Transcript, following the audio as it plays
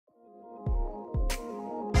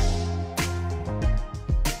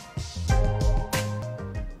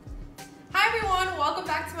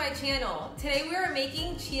my channel. Today we are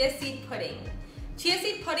making chia seed pudding. Chia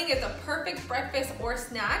seed pudding is a perfect breakfast or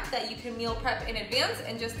snack that you can meal prep in advance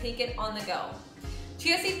and just take it on the go.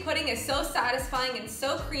 Chia seed pudding is so satisfying and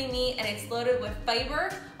so creamy, and it's loaded with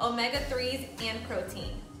fiber, omega-3s, and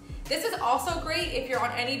protein. This is also great if you're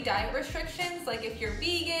on any diet restrictions, like if you're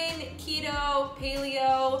vegan, keto,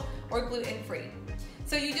 paleo, or gluten-free.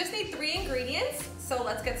 So you just need 3 ingredients, so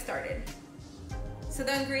let's get started. So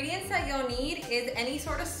the ingredients that you'll need is any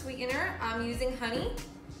sort of sweetener. I'm using honey.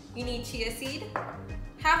 You need chia seed,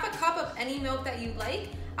 half a cup of any milk that you like.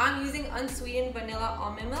 I'm using unsweetened vanilla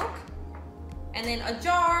almond milk, and then a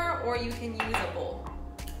jar, or you can use a bowl.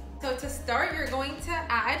 So to start, you're going to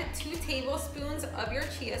add 2 tablespoons of your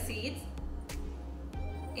chia seeds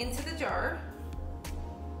into the jar.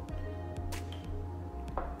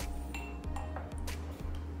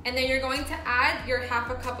 And then you're going to add your half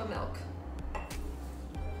a cup of milk.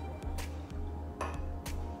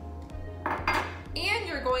 And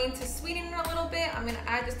you're going to sweeten it a little bit. I'm gonna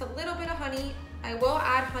add just a little bit of honey. I will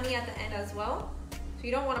add honey at the end as well, so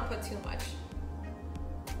you don't wanna put too much.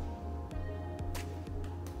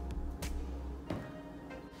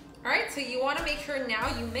 All right, so you wanna make sure now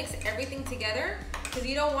you mix everything together because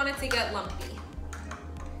you don't want it to get lumpy.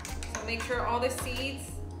 So make sure all the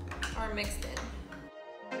seeds are mixed in.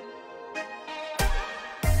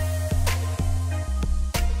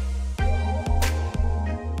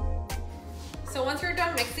 So once you're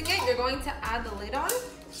done mixing it, you're going to add the lid on.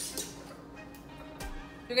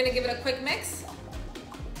 You're gonna give it a quick mix.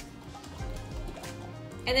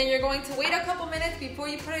 And then you're going to wait a couple minutes before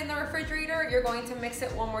you put it in the refrigerator. You're going to mix it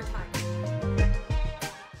one more time.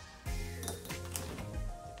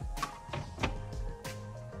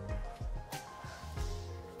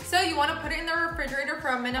 So you wanna put it in the refrigerator for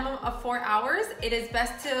a minimum of 4 hours. It is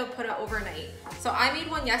best to put it overnight. So I made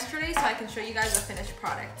one yesterday so I can show you guys the finished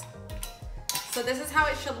product. So this is how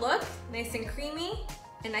it should look, nice and creamy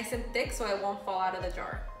and nice and thick so it won't fall out of the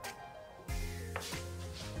jar.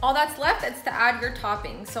 All that's left is to add your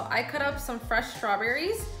toppings. So I cut up some fresh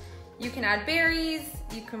strawberries. You can add berries,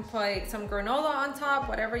 you can put some granola on top,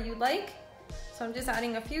 whatever you like. So I'm just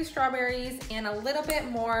adding a few strawberries and a little bit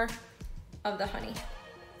more of the honey.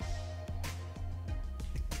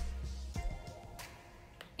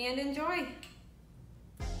 And enjoy.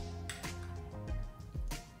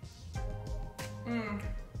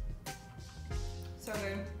 So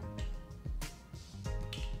good.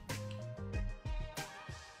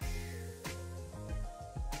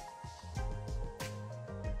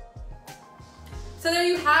 So there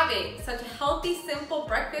you have it, such a healthy, simple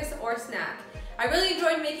breakfast or snack. I really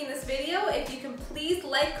enjoyed making this video. If you can please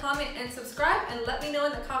like, comment, and subscribe, and let me know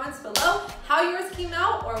in the comments below how yours came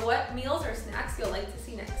out or what meals or snacks you'll like to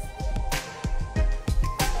see next.